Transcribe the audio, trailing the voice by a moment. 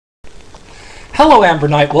Hello, Amber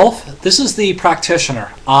Nightwolf. This is the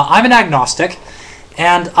practitioner. I'm an agnostic,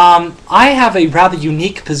 and I have a rather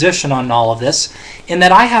unique position on all of this, in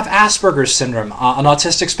that I have Asperger's syndrome, an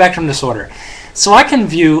autistic spectrum disorder. So I can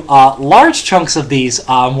view large chunks of these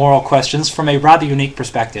moral questions from a rather unique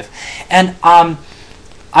perspective. And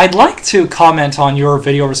I'd like to comment on your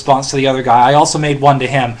video response to the other guy. I also made one to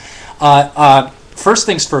him. First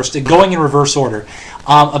things first, going in reverse order.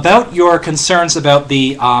 About your concerns about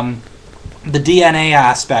the DNA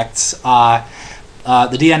aspects.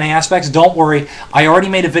 Don't worry. I already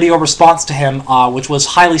made a video response to him, which was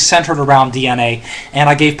highly centered around DNA, and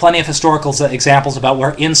I gave plenty of historical examples about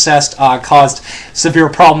where incest caused severe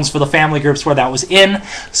problems for the family groups where that was in.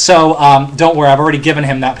 So don't worry. I've already given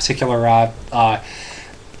him that particular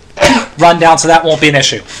rundown, so that won't be an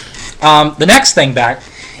issue. The next thing back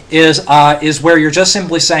is where you're just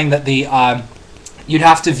simply saying that you'd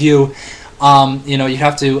have to view. You'd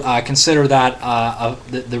have to consider that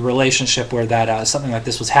the relationship where that something like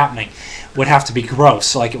this was happening would have to be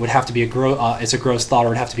gross. Like it would have to be it's a gross thought, or it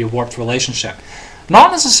would have to be a warped relationship. Not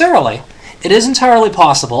necessarily. It is entirely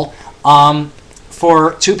possible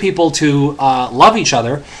for two people to love each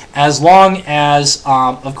other, as long as,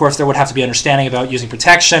 of course, there would have to be understanding about using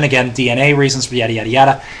protection. Again, DNA reasons for yada yada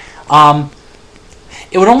yada.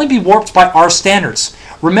 It would only be warped by our standards.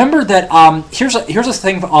 Remember that here's a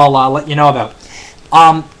thing I'll let you know about.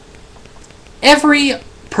 Every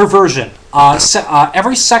perversion,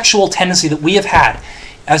 every sexual tendency that we have had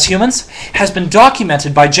as humans has been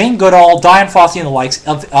documented by Jane Goodall, Diane Fossey, and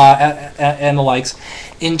the likes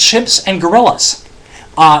in chimps and gorillas.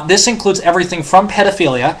 This includes everything from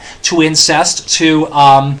pedophilia to incest to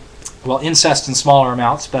incest in smaller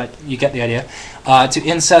amounts, but you get the idea. To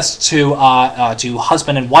incest, to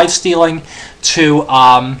husband and wife stealing, to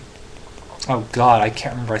oh god, I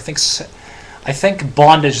can't remember. I think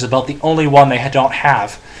bondage is about the only one they don't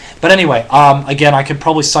have. But anyway, again, I could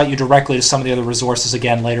probably cite you directly to some of the other resources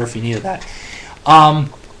again later if you needed that.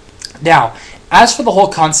 Now, as for the whole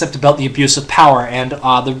concept about the abuse of power, and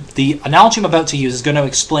the analogy I'm about to use is going to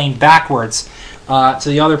explain backwards to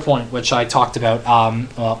the other point which I talked about.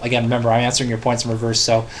 Again, remember, I'm answering your points in reverse,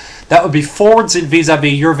 so that would be forwards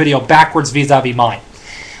vis-a-vis your video, backwards vis-a-vis mine.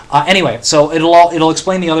 Anyway, so it'll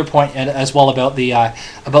explain the other point as well about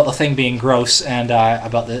the thing being gross and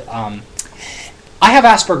about the. I have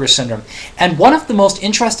Asperger's syndrome, and one of the most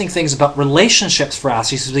interesting things about relationships for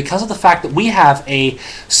us is because of the fact that we have a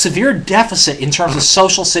severe deficit in terms of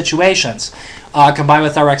social situations, combined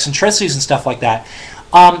with our eccentricities and stuff like that.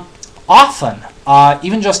 Often,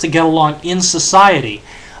 even just to get along in society,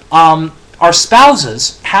 our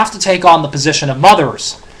spouses have to take on the position of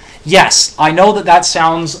mothers. Yes, I know that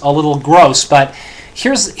sounds a little gross, but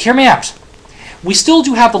hear me out. We still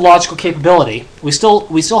do have the logical capability. We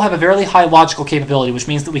still have a very high logical capability, which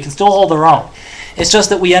means that we can still hold our own. It's just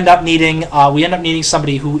that we end up needing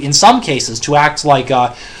somebody who, in some cases, to act like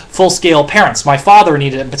full-scale parents. My father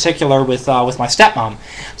needed it in particular with my stepmom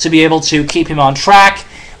to be able to keep him on track.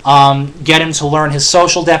 Get him to learn his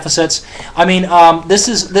social deficits. I mean, this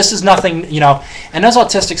is nothing, And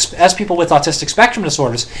as people with autistic spectrum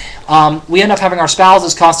disorders, we end up having our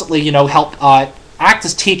spouses constantly, help act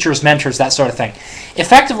as teachers, mentors, that sort of thing.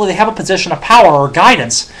 Effectively, they have a position of power or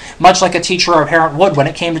guidance, much like a teacher or a parent would when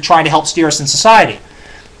it came to trying to help steer us in society.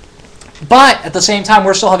 But at the same time,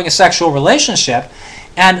 we're still having a sexual relationship,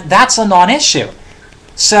 and that's a non-issue.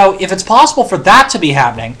 So if it's possible for that to be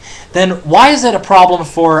happening, then why is it a problem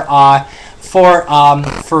for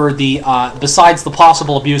besides the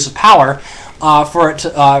possible abuse of power, for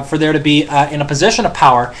there to be in a position of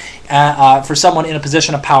power, for someone in a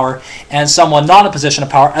position of power and someone not in a position of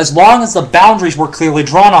power, as long as the boundaries were clearly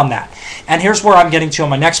drawn on that. And here's where I'm getting to on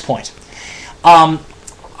my next point. I'm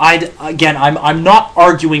not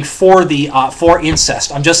arguing for for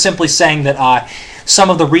incest. I'm just simply saying that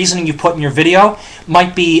some of the reasoning you put in your video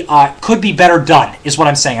could be better done, is what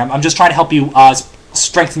I'm saying. I'm just trying to help you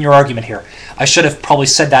strengthen your argument here. I should have probably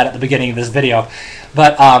said that at the beginning of this video,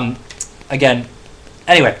 but again,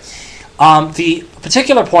 anyway, the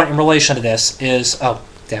particular point in relation to this is, oh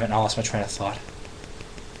damn it, I lost my train of thought.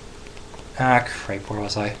 Crap, where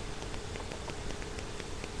was I?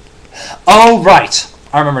 Oh right,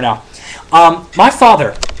 I remember now. My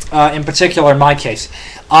father, in particular, in my case,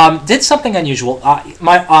 did something unusual.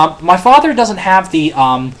 My father doesn't have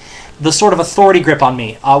the sort of authority grip on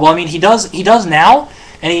me. He does now,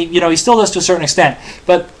 and he still does to a certain extent.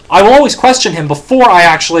 But I will always question him before I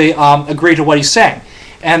actually agree to what he's saying.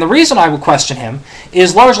 And the reason I would question him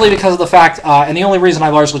is largely because of the fact, and the only reason I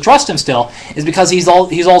largely trust him still, is because he's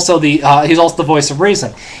also the voice of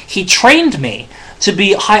reason. He trained me to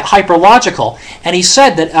be hyper-logical. And he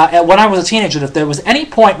said that when I was a teenager, that if there was any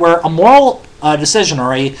point where a moral decision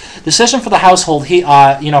or a decision for the household,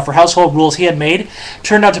 for household rules he had made,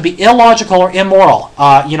 turned out to be illogical or immoral,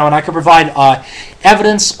 and I could provide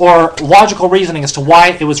evidence or logical reasoning as to why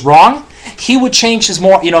it was wrong, he would change his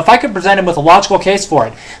if I could present him with a logical case for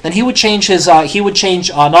it, then he would change his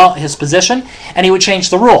position, and he would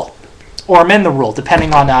change the rule or amend the rule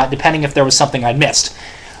depending if there was something I'd missed.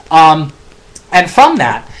 And from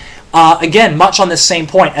that, again, much on this same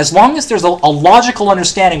point, as long as there's a logical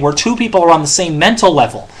understanding where two people are on the same mental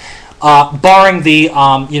level, barring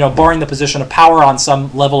the position of power on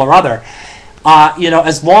some level or other,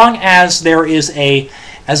 as long as there is a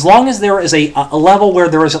level where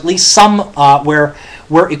there is at least some where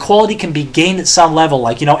equality can be gained at some level,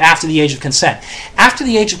 like after the age of consent. After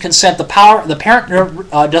the age of consent, the parent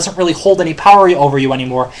doesn't really hold any power over you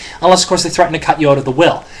anymore, unless of course they threaten to cut you out of the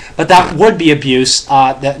will. But that would be abuse.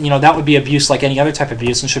 That would be abuse like any other type of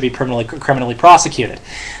abuse and should be criminally prosecuted.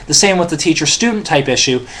 The same with the teacher-student type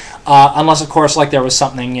issue, unless of course like there was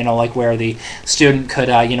something like where the student could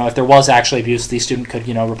if there was actually abuse, the student could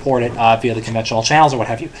report it via the conventional channels or what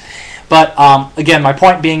have you. But again, my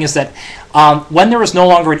point being is that when there is no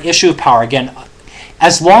longer an issue of power, again,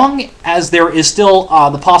 as long as there is still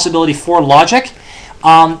the possibility for logic,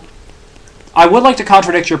 I would like to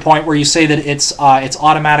contradict your point where you say that it's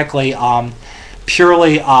automatically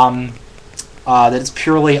purely that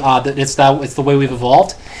it's the way we've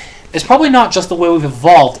evolved. It's probably not just the way we've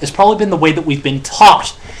evolved. It's probably been the way that we've been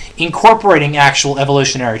taught, incorporating actual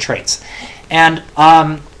evolutionary traits. And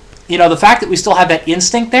the fact that we still have that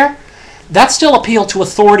instinct there, that's still appeal to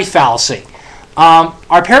authority fallacy.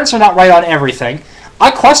 Our parents are not right on everything. I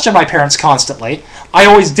question my parents constantly. I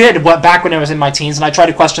always did back when I was in my teens, and I tried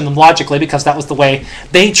to question them logically because that was the way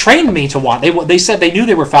they trained me to want. They said they knew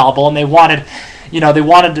they were fallible, and they wanted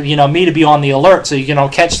me to be on the alert to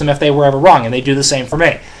catch them if they were ever wrong, and they do the same for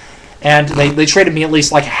me. And they treated me at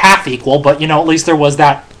least like half equal, but at least there was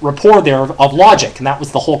that rapport there of logic, and that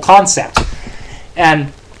was the whole concept.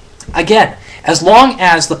 And again, as long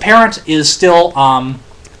as the parent is still on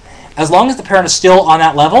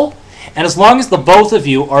that level, and as long as the both of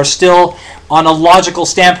you are still on a logical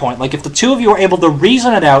standpoint, like if the two of you are able to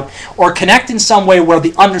reason it out or connect in some way where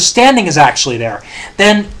the understanding is actually there,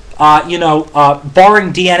 then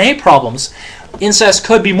barring DNA problems, incest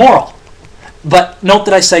could be moral. But note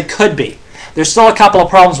that I said could be. There's still a couple of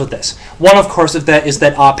problems with this. One, of course, is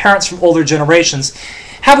that parents from older generations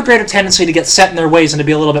have a greater tendency to get set in their ways and to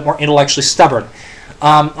be a little bit more intellectually stubborn.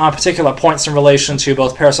 On particular points in relation to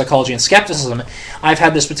both parapsychology and skepticism, I've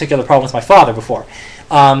had this particular problem with my father before.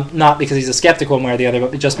 Not because he's a skeptic one way or the other,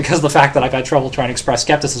 but just because of the fact that I've had trouble trying to express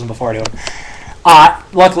skepticism before to him.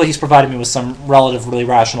 Luckily, he's provided me with some relatively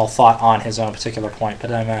rational thought on his own particular point,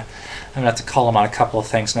 but I'm going to have to call him on a couple of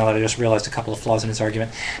things now that I just realized a couple of flaws in his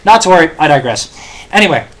argument. Not to worry, I digress.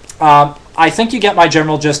 Anyway, I think you get my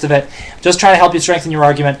general gist of it. Just trying to help you strengthen your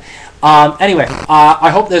argument. Anyway, I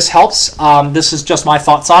hope this helps. This is just my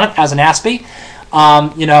thoughts on it as an ASPE.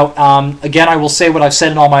 Again, I will say what I've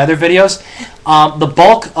said in all my other videos. The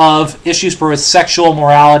bulk of issues for sexual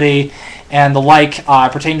morality and the like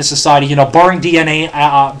pertaining to society, barring DNA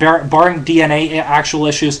actual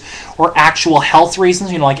issues or actual health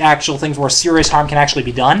reasons, like actual things where serious harm can actually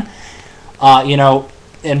be done,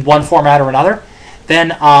 in one format or another,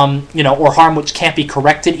 then, or harm which can't be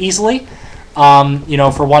corrected easily,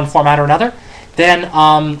 for one format or another, then,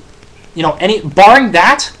 barring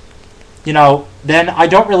that, then I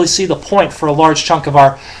don't really see the point for a large chunk of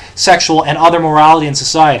our sexual and other morality in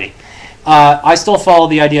society. I still follow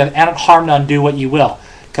the idea of "and harm none, do what you will,"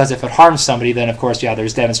 because if it harms somebody, then of course,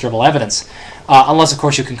 there's demonstrable evidence, unless of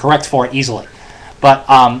course you can correct for it easily. But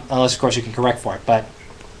but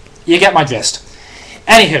you get my gist.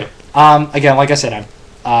 Anywho, again, like I said,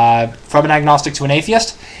 I'm from an agnostic to an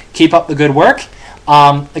atheist. Keep up the good work.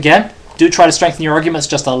 Again, do try to strengthen your arguments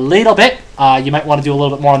just a little bit. You might want to do a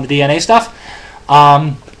little bit more on the DNA stuff.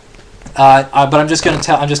 But I'm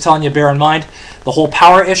just telling you, bear in mind the whole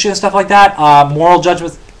power issue and stuff like that, moral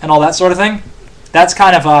judgment and all that sort of thing. That's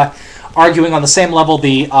kind of arguing on the same level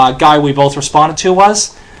the guy we both responded to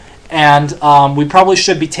was, and we probably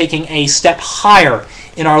should be taking a step higher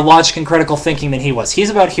in our logic and critical thinking than he was. He's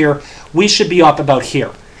about here. We should be up about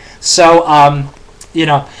here. So,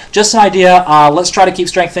 just an idea. Let's try to keep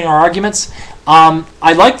strengthening our arguments.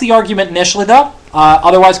 I like the argument initially, though.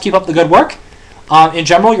 Otherwise, keep up the good work. In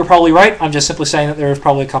general, you're probably right. I'm just simply saying that there's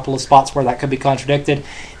probably a couple of spots where that could be contradicted,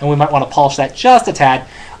 and we might want to polish that just a tad.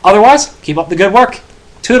 Otherwise, keep up the good work.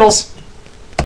 Toodles.